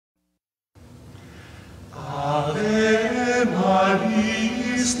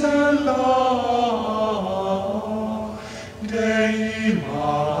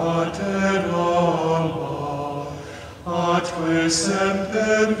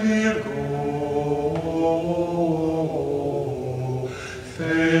semper Virgo,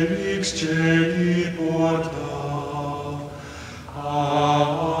 Felix Celi porta.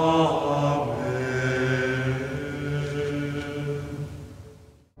 Amen.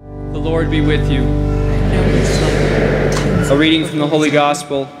 The Lord be with you. A reading from the Holy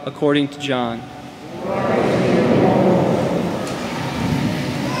Gospel according to John.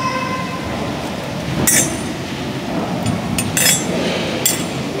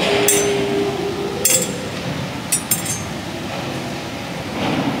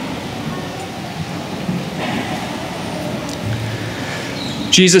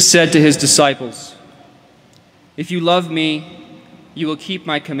 Jesus said to his disciples, "If you love me, you will keep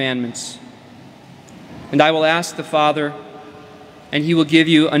my commandments. And I will ask the Father, and he will give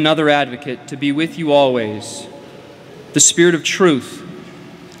you another advocate to be with you always, the Spirit of truth,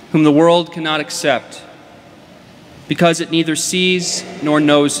 whom the world cannot accept, because it neither sees nor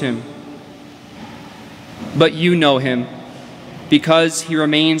knows him. But you know him, because he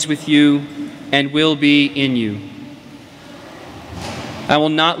remains with you and will be in you. I will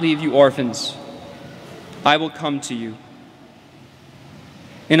not leave you orphans. I will come to you.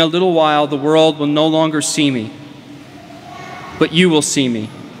 In a little while the world will no longer see me, but you will see me,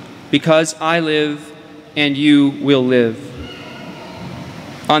 because I live and you will live.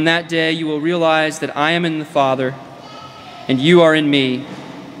 On that day you will realize that I am in the Father, and you are in me,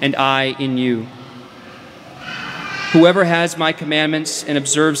 and I in you. Whoever has my commandments and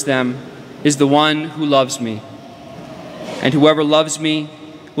observes them is the one who loves me. And whoever loves me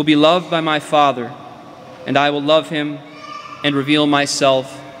will be loved by my Father, and I will love him and reveal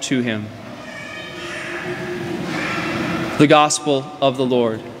myself to him." The Gospel of the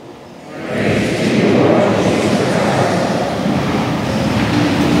Lord.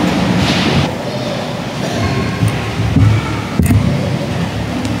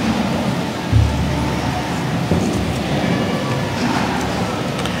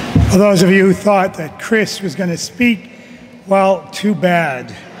 For those of you who thought that Chris was going to speak, well, too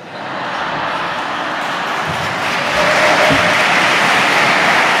bad.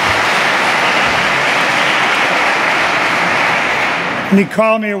 And he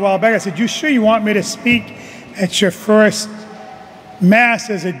called me a while back. I said, "You sure you want me to speak at your first Mass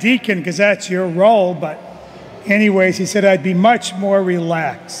as a deacon, because that's your role?" But anyways, he said I'd be much more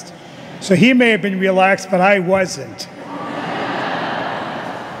relaxed. So he may have been relaxed, but I wasn't.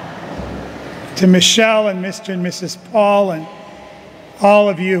 To Michelle and Mr. and Mrs. Paul and all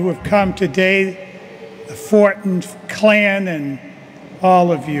of you who have come today, the Fortin clan and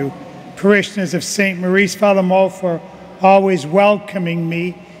all of you, parishioners of St. Maurice, Father Mo, for always welcoming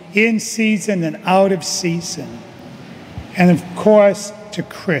me in season and out of season. And of course, to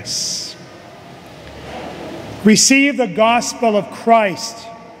Chris. Receive the gospel of Christ,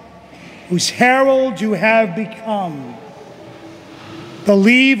 whose herald you have become.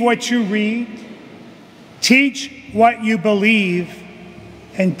 Believe what you read, teach what you believe,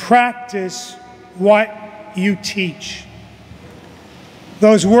 and practice what you teach.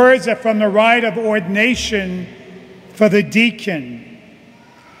 Those words are from the rite of ordination for the deacon.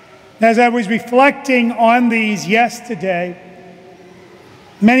 As I was reflecting on these yesterday,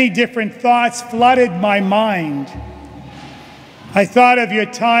 many different thoughts flooded my mind. I thought of your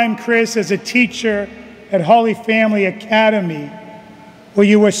time, Chris, as a teacher at Holy Family Academy, where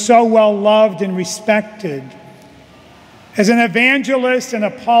you were so well loved and respected. As an evangelist and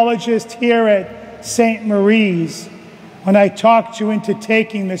apologist here at St. Marie's, when I talked you into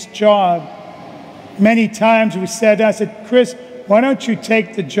taking this job, many times I said, "Chris, why don't you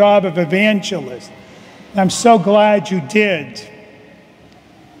take the job of evangelist?" I'm so glad you did.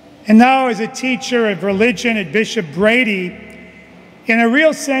 And now as a teacher of religion at Bishop Brady, in a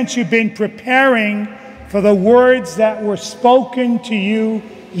real sense, you've been preparing for the words that were spoken to you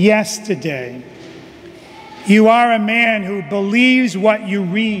yesterday. You are a man who believes what you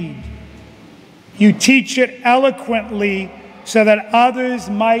read. You teach it eloquently so that others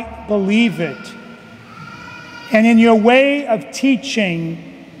might believe it. And in your way of teaching,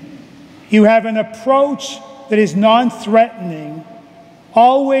 you have an approach that is non-threatening,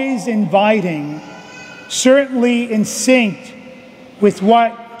 always inviting, certainly in sync with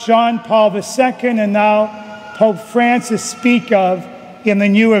what John Paul II and now Pope Francis speak of in the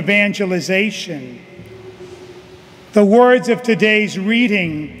new evangelization. The words of today's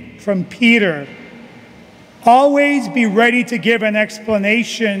reading from Peter: always be ready to give an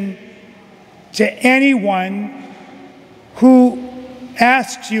explanation to anyone who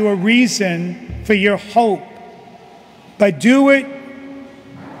asks you a reason for your hope, but do it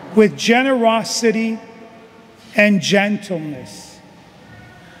with generosity, and gentleness.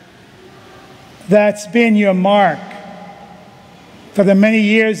 That's been your mark for the many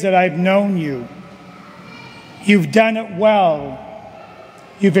years that I've known you. You've done it well.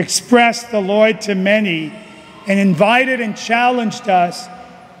 You've expressed the Lord to many and invited and challenged us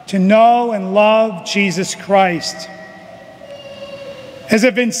to know and love Jesus Christ. As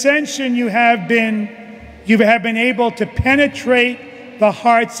a Vincentian, you have been able to penetrate the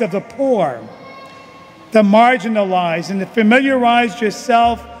hearts of the poor, the marginalized, and to familiarize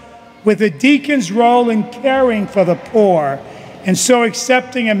yourself with the deacon's role in caring for the poor, and so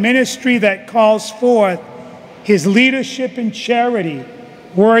accepting a ministry that calls forth his leadership in charity.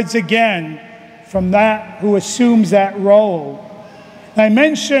 Words again from that who assumes that role. I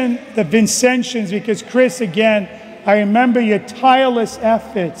mention the Vincentians because, Chris, again, I remember your tireless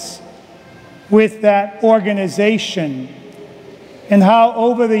efforts with that organization and how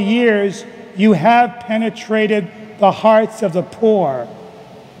over the years you have penetrated the hearts of the poor.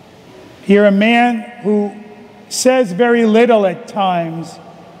 You're a man who says very little at times,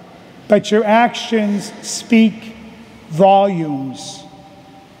 but your actions speak volumes.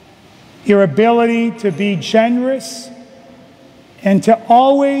 Your ability to be generous and to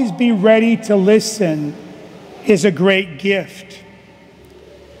always be ready to listen is a great gift.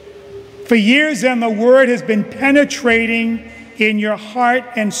 For years then, the Word has been penetrating in your heart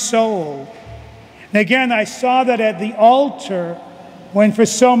and soul. And again, I saw that at the altar when for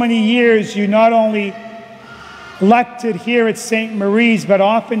so many years you not only lected here at St. Marie's, but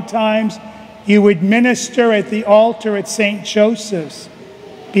oftentimes you would minister at the altar at St. Joseph's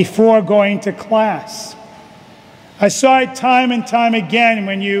before going to class. I saw it time and time again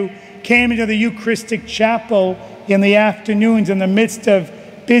when you came into the Eucharistic chapel in the afternoons in the midst of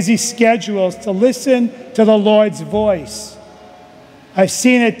busy schedules to listen to the Lord's voice. I've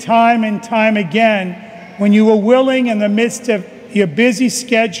seen it time and time again when you were willing in the midst of your busy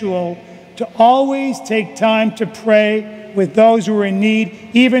schedule to always take time to pray with those who are in need,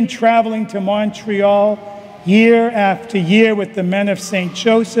 even traveling to Montreal year after year with the men of St.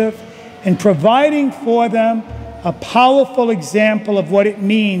 Joseph and providing for them a powerful example of what it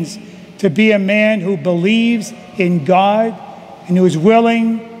means to be a man who believes in God and who is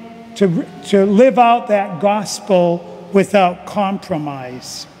willing to live out that gospel without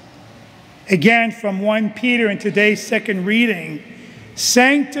compromise. Again, from 1 Peter in today's second reading,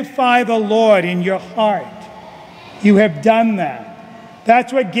 sanctify the Lord in your heart. You have done that.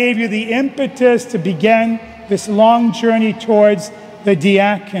 That's what gave you the impetus to begin this long journey towards the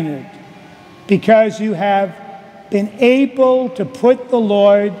diaconate, because you have been able to put the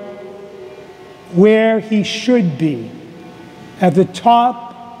Lord where he should be, at the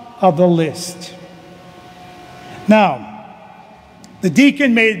top of the list. Now, the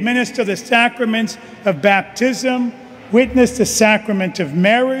deacon may administer the sacraments of baptism, witness the sacrament of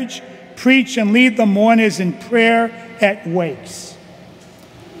marriage, preach and lead the mourners in prayer at wakes.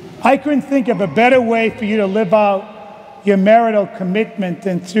 I couldn't think of a better way for you to live out your marital commitment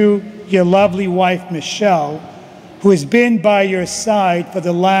than through your lovely wife, Michelle, who has been by your side for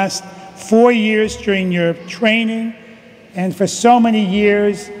the last 4 years during your training and for so many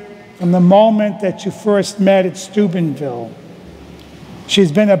years from the moment that you first met at Steubenville.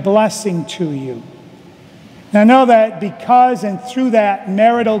 She's been a blessing to you. And I know that because and through that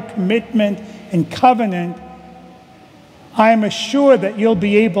marital commitment and covenant, I am assured that you'll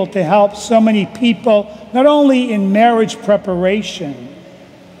be able to help so many people, not only in marriage preparation,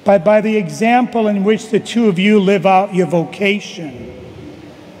 but by the example in which the two of you live out your vocation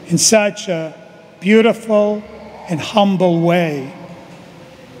in such a beautiful and humble way.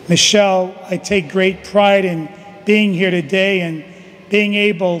 Michelle, I take great pride in being here today and being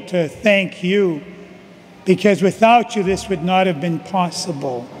able to thank you, because without you this would not have been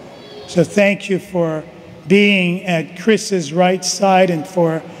possible. So thank you for being at Chris's right side and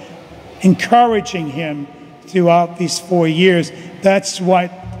for encouraging him throughout these 4 years. That's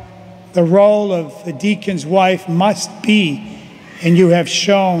what the role of the deacon's wife must be, and you have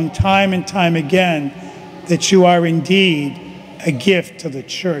shown time and time again that you are indeed a gift to the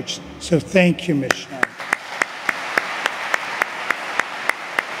church. So thank you, Michelle.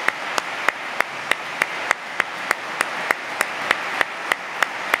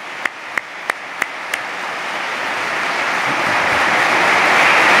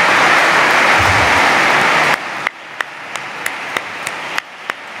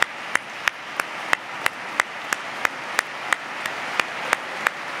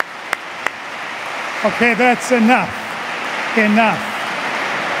 Okay, that's enough. Enough.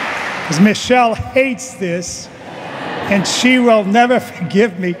 Because Michelle hates this, and she will never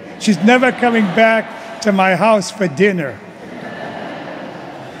forgive me. She's never coming back to my house for dinner.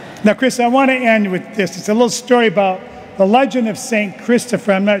 Now, Chris, I want to end with this. It's a little story about the legend of St.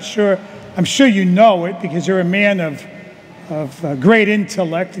 Christopher. I'm sure you know it because you're a man of great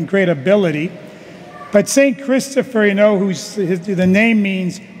intellect and great ability. But St. Christopher, you know, the name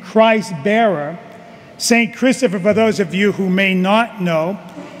means Christ bearer. St. Christopher, for those of you who may not know,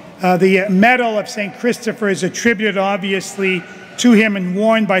 the medal of St. Christopher is attributed obviously to him and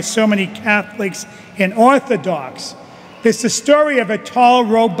worn by so many Catholics and Orthodox. It's the story of a tall,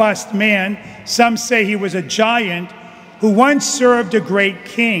 robust man, some say he was a giant, who once served a great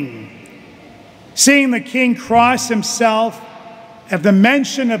king. Seeing the king cross himself at the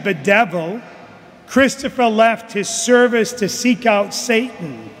mention of the devil, Christopher left his service to seek out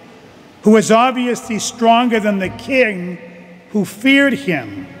Satan, who was obviously stronger than the king, who feared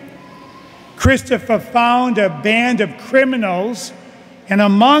him. Christopher found a band of criminals, and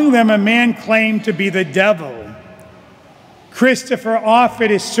among them a man claimed to be the devil. Christopher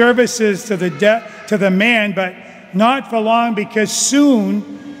offered his services to the man, but not for long, because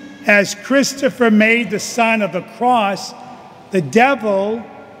soon as Christopher made the sign of the cross, the devil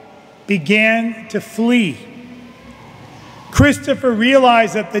began to flee. Christopher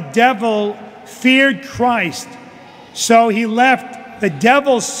realized that the devil feared Christ, so he left the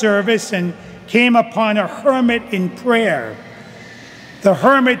devil's service and came upon a hermit in prayer. The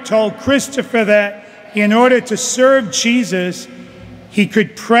hermit told Christopher that in order to serve Jesus, he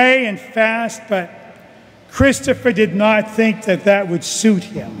could pray and fast, but Christopher did not think that that would suit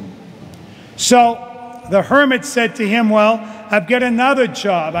him. So the hermit said to him, well, I've got another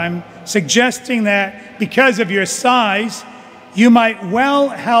job. I'm suggesting that because of your size, you might well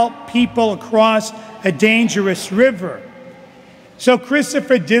help people across a dangerous river. So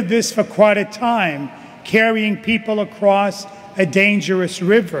Christopher did this for quite a time, carrying people across a dangerous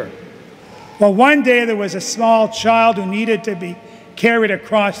river. Well, one day there was a small child who needed to be carried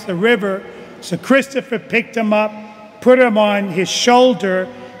across the river, so Christopher picked him up, put him on his shoulder,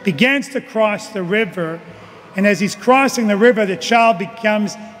 begins to cross the river, and as he's crossing the river, the child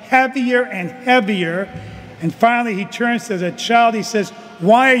becomes heavier and heavier, and finally he turns to the child, he says,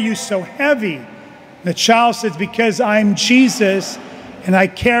 why are you so heavy? And the child says, because I'm Jesus, and I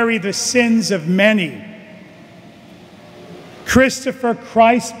carry the sins of many. Christopher,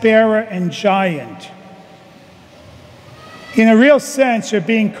 Christ-bearer and giant. In a real sense, you're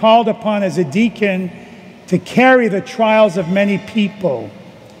being called upon as a deacon to carry the trials of many people.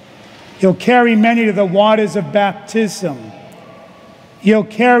 You'll carry many to the waters of baptism. You'll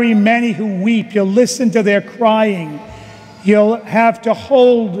carry many who weep. You'll listen to their crying. You'll have to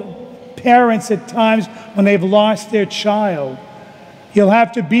hold parents at times when they've lost their child. You'll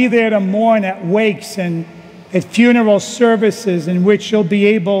have to be there to mourn at wakes and at funeral services in which you'll be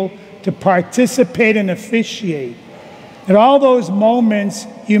able to participate and officiate. At all those moments,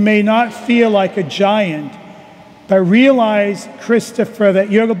 you may not feel like a giant, but realize, Christopher,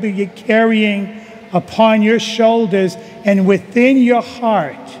 that you're going to be carrying upon your shoulders and within your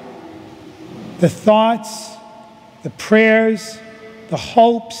heart the thoughts, the prayers, the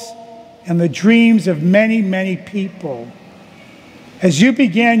hopes, and the dreams of many, many people. As you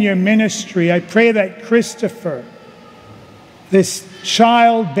began your ministry, I pray that Christopher, this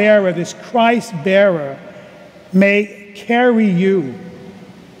child bearer, this Christ bearer, may carry you.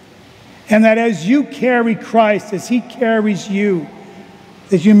 And that as you carry Christ, as he carries you,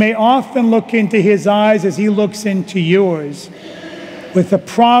 that you may often look into his eyes as he looks into yours, with the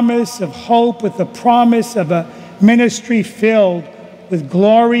promise of hope, with the promise of a ministry filled with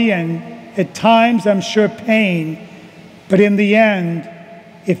glory and at times, I'm sure, pain. But in the end,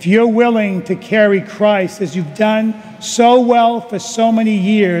 if you're willing to carry Christ as you've done so well for so many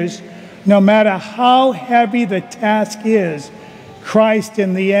years, no matter how heavy the task is, Chris,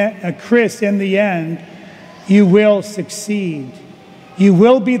 in the end, you will succeed. You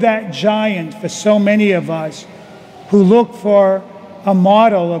will be that giant for so many of us who look for a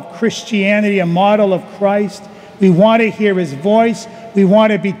model of Christianity, a model of Christ. We want to hear his voice. We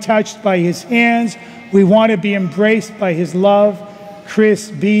want to be touched by his hands. We want to be embraced by his love. Chris,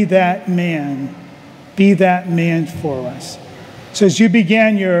 be that man. Be that man for us. So as you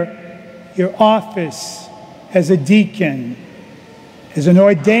began your office as a deacon, as an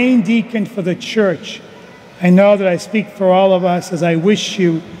ordained deacon for the church, I know that I speak for all of us as I wish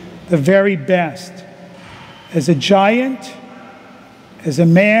you the very best. As a giant, as a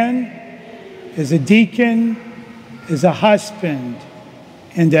man, as a deacon, as a husband,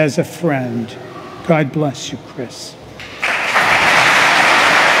 and as a friend. God bless you, Chris.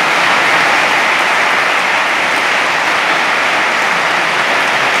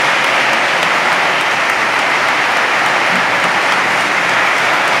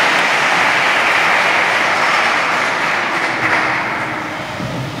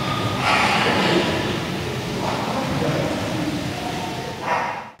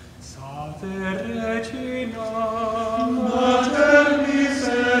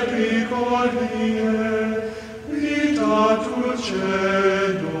 Maria, vita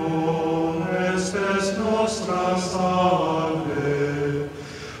dulcedum, estes nostra salve.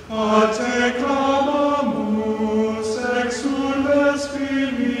 A te clamamus, exules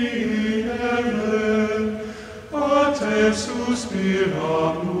filii Eve, a te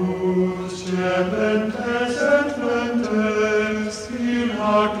suspiramus, gementes et flentes, in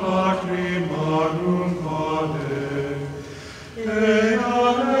hac lacrimarum vale. Ea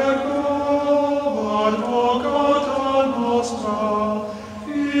ergo advocata nostra,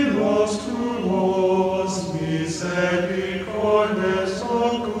 filos tuos, misericordes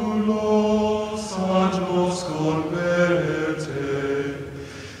oculos, ad nos convertis.